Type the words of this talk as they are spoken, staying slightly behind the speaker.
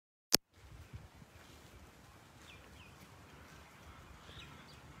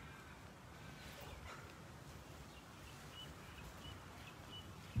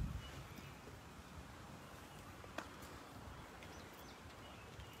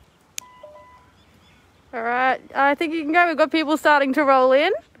All right, I think you can go. We've got people starting to roll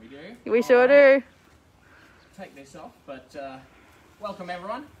in. We do? We sure do. Take this off, but welcome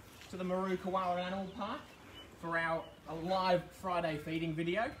everyone to the Maru Koala Animal Park for our live Friday feeding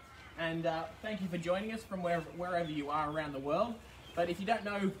video. And thank you for joining us from wherever you are around the world. But if you don't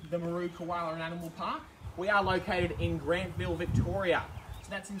know the Maru Koala Animal Park, we are located in Grantville, Victoria. So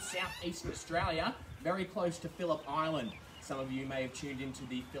that's in southeastern Australia, very close to Phillip Island. Some of you may have tuned into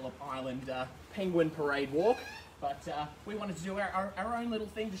the Phillip Island Penguin Parade Walk, but we wanted to do our own little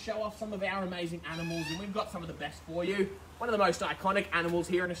thing to show off some of our amazing animals, and we've got some of the best for you. One of the most iconic animals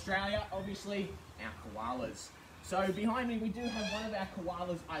here in Australia, obviously, our koalas. So behind me we do have one of our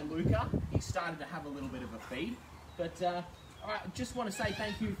koalas, Iluka. He's started to have a little bit of a feed, but I just want to say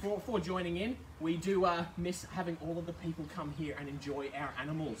thank you for joining in. We do miss having all of the people come here and enjoy our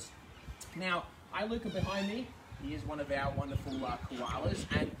animals. Now, Iluka behind me, he is one of our wonderful koalas,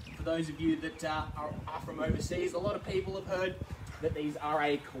 and for those of you that are from overseas, a lot of people have heard that these are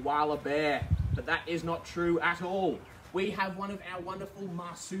a koala bear, but that is not true at all. We have one of our wonderful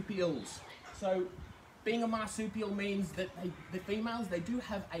marsupials. So being a marsupial means that the females, they do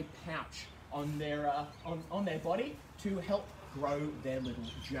have a pouch on their body to help grow their little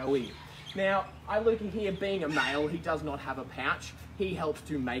joey. Now, Iluka here being a male, he does not have a pouch. He helps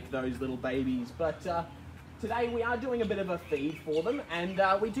to make those little babies, but today we are doing a bit of a feed for them, and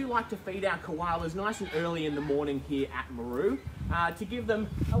we do like to feed our koalas nice and early in the morning here at Maru to give them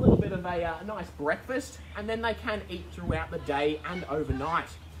a little bit of a nice breakfast, and then they can eat throughout the day and overnight.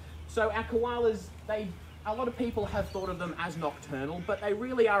 So our koalas, a lot of people have thought of them as nocturnal, but they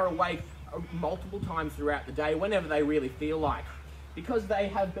really are awake multiple times throughout the day whenever they really feel like. Because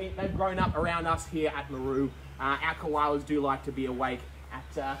they've grown up around us here at Maru, our koalas do like to be awake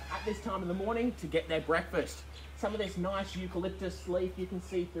at this time in the morning to get their breakfast. Some of this nice eucalyptus leaf you can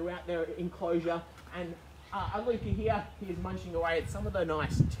see throughout their enclosure, and Iluka here, he is munching away at some of the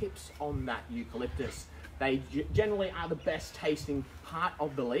nice tips on that eucalyptus. They generally are the best tasting part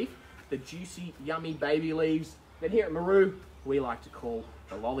of the leaf, the juicy, yummy baby leaves that here at Maru we like to call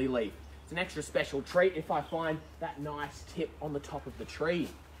the lolly leaf. It's an extra special treat if I find that nice tip on the top of the tree.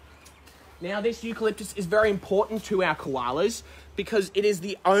 Now, this eucalyptus is very important to our koalas because it is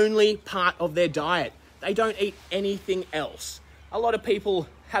the only part of their diet. They don't eat anything else. A lot of people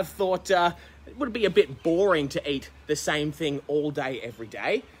have thought it would be a bit boring to eat the same thing all day, every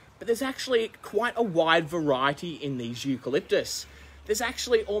day, but there's actually quite a wide variety in these eucalyptus. There's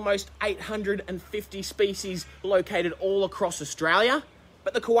actually almost 850 species located all across Australia,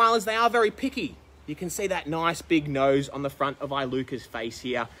 but the koalas, they are very picky. You can see that nice big nose on the front of Iluka's face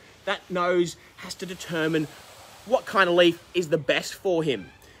here. That nose has to determine what kind of leaf is the best for him.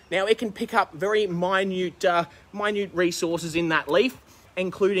 Now, it can pick up very minute resources in that leaf,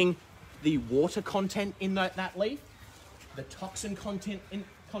 including the water content in that leaf, the toxin content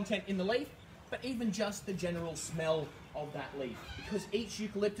in the leaf, but even just the general smell of that leaf, because each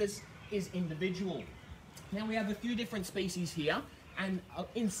eucalyptus is individual. Now, we have a few different species here, and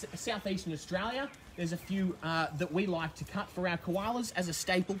in southeastern Australia, there's a few that we like to cut for our koalas as a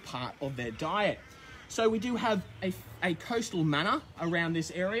staple part of their diet. So we do have a coastal manna around this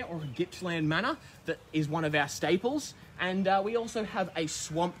area, or a Gippsland manna, that is one of our staples. And we also have a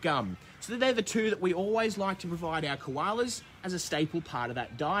swamp gum. So they're the two that we always like to provide our koalas as a staple part of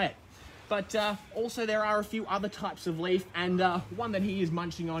that diet. But also there are a few other types of leaf, and one that he is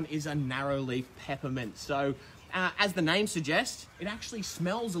munching on is a narrow leaf peppermint. So as the name suggests, it actually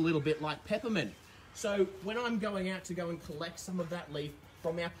smells a little bit like peppermint. So when I'm going out to go and collect some of that leaf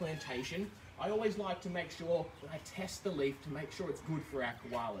from our plantation, I always like to make sure that I test the leaf to make sure it's good for our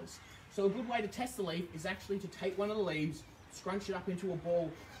koalas. So a good way to test the leaf is actually to take one of the leaves, scrunch it up into a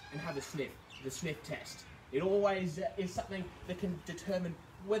ball, and have a sniff, the sniff test. It always is something that can determine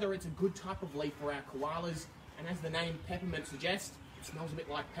whether it's a good type of leaf for our koalas, and as the name peppermint suggests, it smells a bit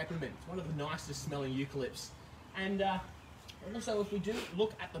like peppermint. It's one of the nicest smelling eucalypts. And also, if we do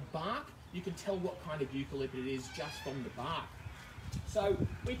look at the bark, you can tell what kind of eucalypt it is just from the bark. So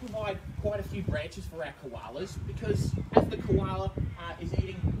we provide quite a few branches for our koalas, because as the koala is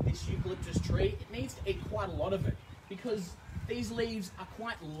eating this eucalyptus tree, it needs to eat quite a lot of it, because these leaves are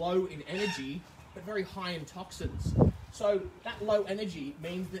quite low in energy but very high in toxins. So that low energy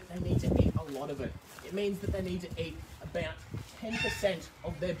means that they need to eat a lot of it. It means that they need to eat about 10%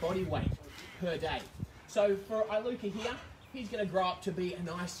 of their body weight per day. So for Iluka here, he's going to grow up to be a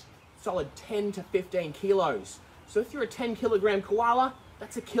nice solid 10 to 15 kilos. So if you're a 10 kilogram koala,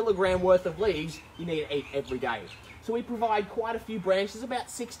 that's a kilogram worth of leaves you need to eat every day. So we provide quite a few branches, about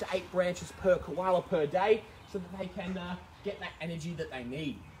 6 to 8 branches per koala per day, so that they can get that energy that they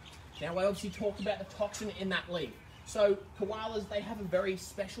need. Now, I obviously talked about the toxin in that leaf. So koalas, they have a very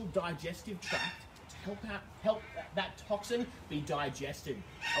special digestive tract to help that toxin be digested.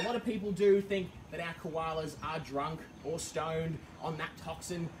 A lot of people do think that our koalas are drunk or stoned on that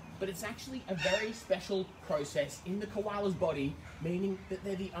toxin, but it's actually a very special process in the koala's body, meaning that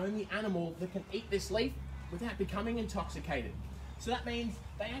they're the only animal that can eat this leaf without becoming intoxicated. So that means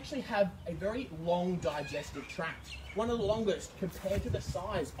they actually have a very long digestive tract, one of the longest compared to the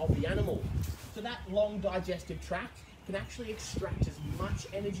size of the animal. So that long digestive tract can actually extract as much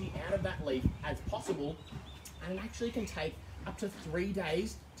energy out of that leaf as possible, and it actually can take up to 3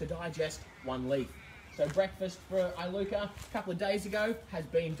 days to digest one leaf. So breakfast for Iluka a couple of days ago has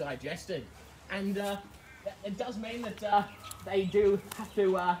been digested, and it does mean that they do have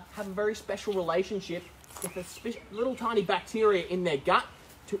to have a very special relationship with a little tiny bacteria in their gut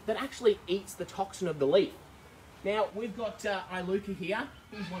that actually eats the toxin of the leaf. Now, we've got Iluka here.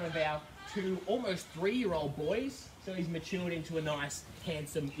 He's one of our 2 almost 3-year-old boys, so he's matured into a nice,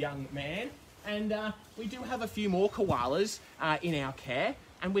 handsome young man. And we do have a few more koalas in our care,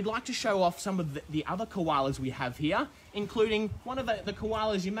 and we'd like to show off some of the other koalas we have here, including one of the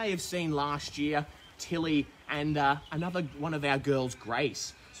koalas you may have seen last year, Tilly, and another one of our girls,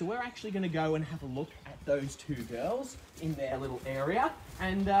 Grace. So we're actually going to go and have a look at those 2 girls in their little area,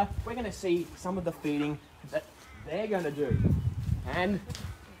 and we're going to see some of the feeding that they're going to do. And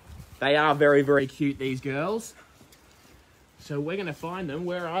they are very, very cute, these girls. So we're going to find them.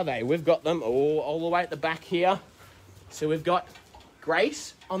 Where are they? We've got them all the way at the back here. So we've got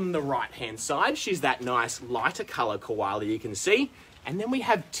Grace on the right-hand side. She's that nice lighter colour koala you can see. And then we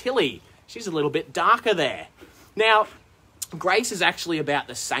have Tilly. She's a little bit darker there. Now, Grace is actually about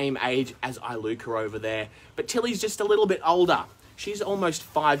the same age as Iluka over there, but Tilly's just a little bit older. She's almost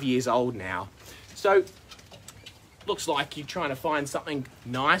 5 years old now. So, looks like you're trying to find something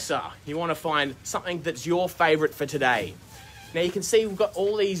nicer. You want to find something that's your favourite for today. Now you can see we've got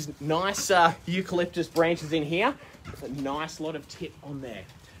all these nice eucalyptus branches in here. There's a nice lot of tip on there.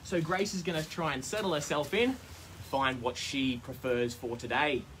 So Grace is going to try and settle herself in, find what she prefers for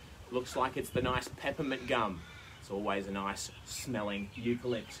today. Looks like it's the nice peppermint gum. It's always a nice smelling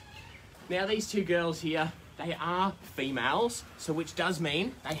eucalypt. Now these 2 girls here, they are females, so which does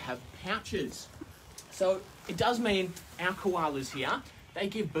mean they have pouches. So it does mean our koalas here, they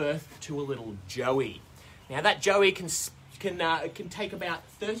give birth to a little joey. Now that joey can take about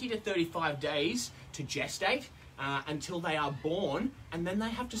 30 to 35 days to gestate until they are born, and then they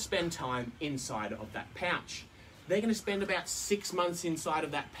have to spend time inside of that pouch. They're going to spend about 6 months inside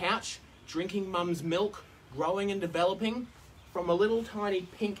of that pouch, drinking mum's milk, growing and developing from a little tiny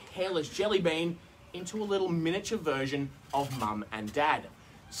pink hairless jelly bean into a little miniature version of mum and dad.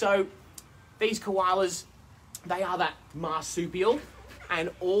 So these koalas, they are that marsupial, and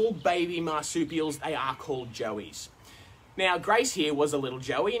all baby marsupials, they are called joeys. Now Grace here was a little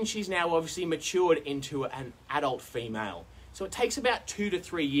joey, and she's now obviously matured into an adult female. So it takes about 2 to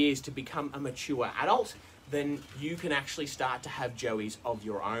 3 years to become a mature adult. Then you can actually start to have joeys of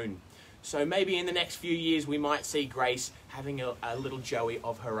your own. So maybe in the next few years we might see Grace having a little joey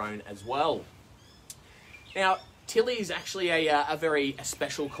of her own as well. Now Tilly is actually a very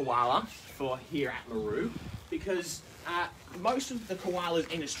special koala for here at Maru, because most of the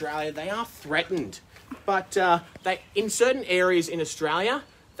koalas in Australia, they are threatened, but in certain areas in Australia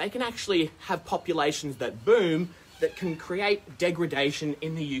they can actually have populations that boom, that can create degradation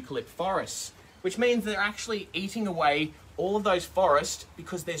in the eucalypt forests, which means they're actually eating away all of those forests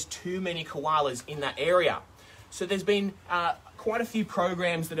because there's too many koalas in that area. So there's been quite a few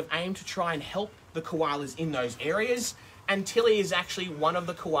programs that have aimed to try and help the koalas in those areas, and Tilly is actually one of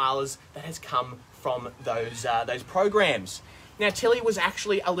the koalas that has come from those programs. Now Tilly was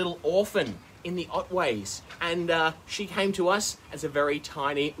actually a little orphan in the Otways, and she came to us as a very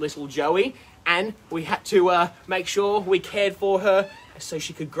tiny little joey, and we had to make sure we cared for her so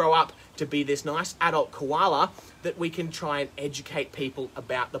she could grow up to be this nice adult koala that we can try and educate people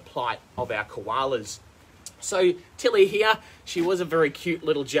about the plight of our koalas. So Tilly here, she was a very cute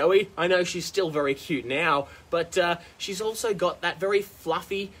little joey. I know she's still very cute now, but she's also got that very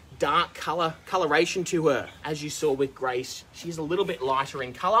fluffy, dark coloration to her. As you saw with Grace, she's a little bit lighter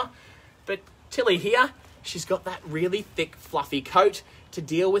in colour, but Tilly here, she's got that really thick, fluffy coat to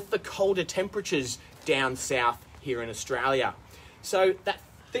deal with the colder temperatures down south here in Australia. So that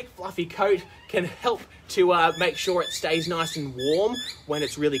thick, fluffy coat can help to make sure it stays nice and warm when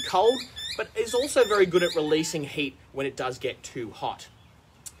it's really cold, but is also very good at releasing heat when it does get too hot.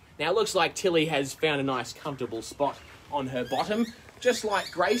 Now it looks like Tilly has found a nice comfortable spot on her bottom, just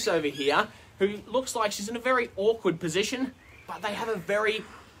like Grace over here, who looks like she's in a very awkward position, but they have a very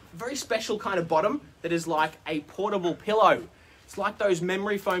very special kind of bottom that is like a portable pillow. It's like those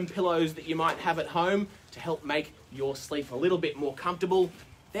memory foam pillows that you might have at home to help make your sleep a little bit more comfortable.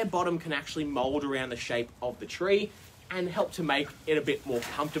 Their bottom can actually mold around the shape of the tree and help to make it a bit more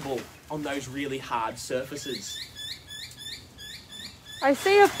comfortable on those really hard surfaces. I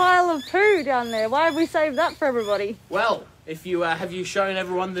see a pile of poo down there. Why have we saved that for everybody? Well, if you have you shown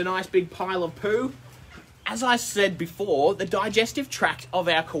everyone the nice big pile of poo? As I said before, the digestive tract of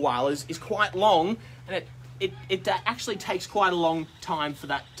our koalas is quite long, and it actually takes quite a long time for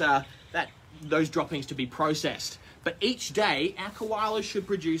those droppings to be processed. But each day, our koalas should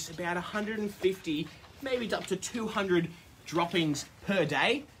produce about 150, maybe up to 200 droppings per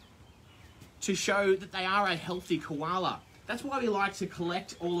day to show that they are a healthy koala. That's why we like to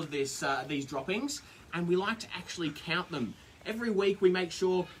collect all of these droppings, and we like to actually count them. Every week we make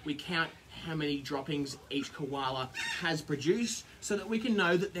sure we count how many droppings each koala has produced so that we can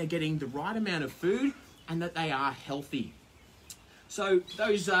know that they're getting the right amount of food and that they are healthy. So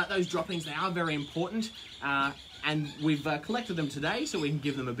those droppings, they are very important, and we've collected them today so we can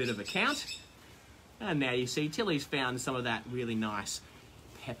give them a bit of a count. And now you see Tilly's found some of that really nice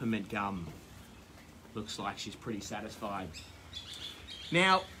peppermint gum. Looks like she's pretty satisfied.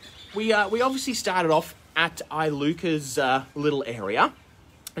 Now, we obviously started off at Iluka's little area,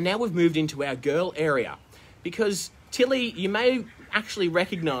 and now we've moved into our girl area, because Tilly, you may actually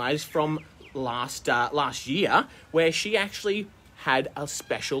recognise from last year, where she actually had a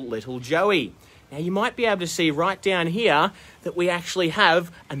special little Joey. Now you might be able to see right down here that we actually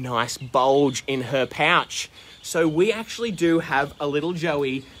have a nice bulge in her pouch. So we actually do have a little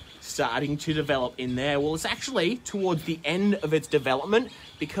Joey starting to develop in there. Well, it's actually towards the end of its development,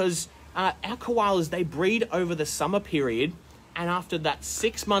 because our koalas, they breed over the summer period, and after that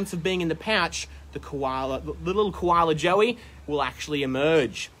 6 months of being in the pouch, the little koala Joey will actually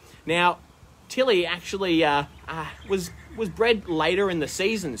emerge. Now, Tilly actually was bred later in the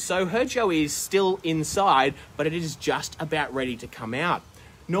season, so her Joey is still inside, but it is just about ready to come out.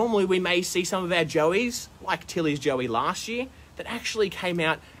 Normally we may see some of our Joeys, like Tilly's Joey last year, that actually came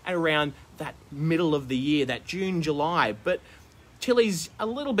out at around that middle of the year, that June, July, but Tilly's a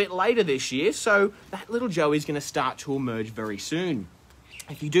little bit later this year, so that little Joey's going to start to emerge very soon.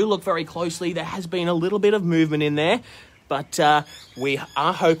 If you do look very closely, there has been a little bit of movement in there, but we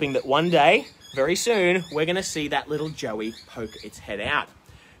are hoping that one day, very soon, we're going to see that little Joey poke its head out.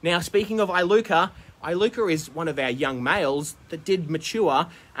 Now, speaking of Iluka, Iluka is one of our young males that did mature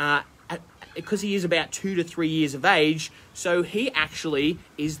because he is about 2 to 3 years of age, so he actually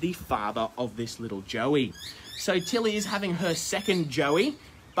is the father of this little Joey. So Tilly is having her second Joey,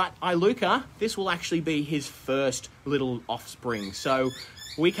 but Iluka, this will actually be his first little offspring. So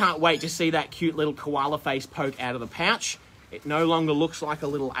we can't wait to see that cute little koala face poke out of the pouch. It no longer looks like a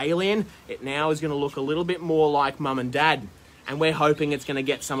little alien. It now is going to look a little bit more like mum and dad. And we're hoping it's going to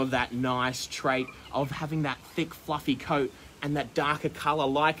get some of that nice trait of having that thick, fluffy coat and that darker colour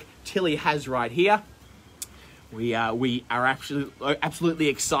like Tilly has right here. We are absolutely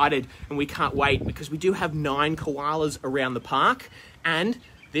excited, and we can't wait, because we do have 9 koalas around the park, and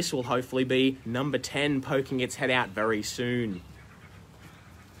this will hopefully be number 10 poking its head out very soon.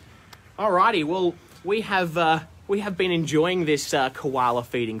 Alrighty, well, we have been enjoying this koala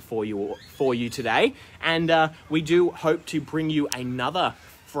feeding for you today, and we do hope to bring you another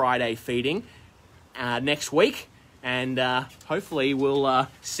Friday feeding next week. And hopefully we'll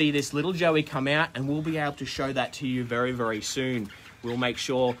see this little Joey come out, and we'll be able to show that to you very, very soon. We'll make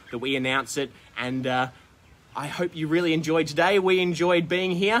sure that we announce it, and I hope you really enjoyed today. We enjoyed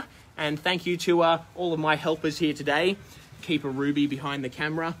being here, and thank you to all of my helpers here today. Keeper Ruby behind the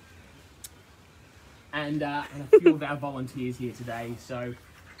camera, and a few of our volunteers here today. So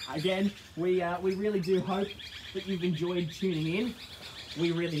again, we really do hope that you've enjoyed tuning in.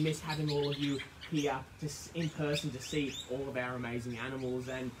 We really miss having all of you here in person to see all of our amazing animals,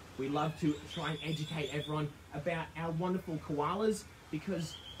 and we love to try and educate everyone about our wonderful koalas,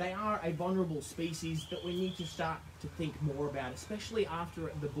 because they are a vulnerable species that we need to start to think more about, especially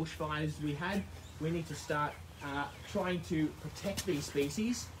after the bushfires we had. We need to start trying to protect these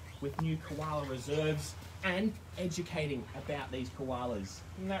species with new koala reserves and educating about these koalas.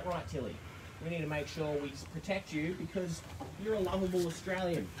 Isn't that right, Tilly? We need to make sure we protect you, because you're a lovable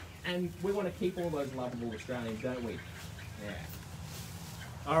Australian. And we want to keep all those lovable Australians, don't we? Yeah.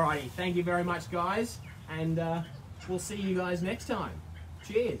 Alrighty, thank you very much, guys. And we'll see you guys next time.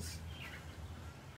 Cheers.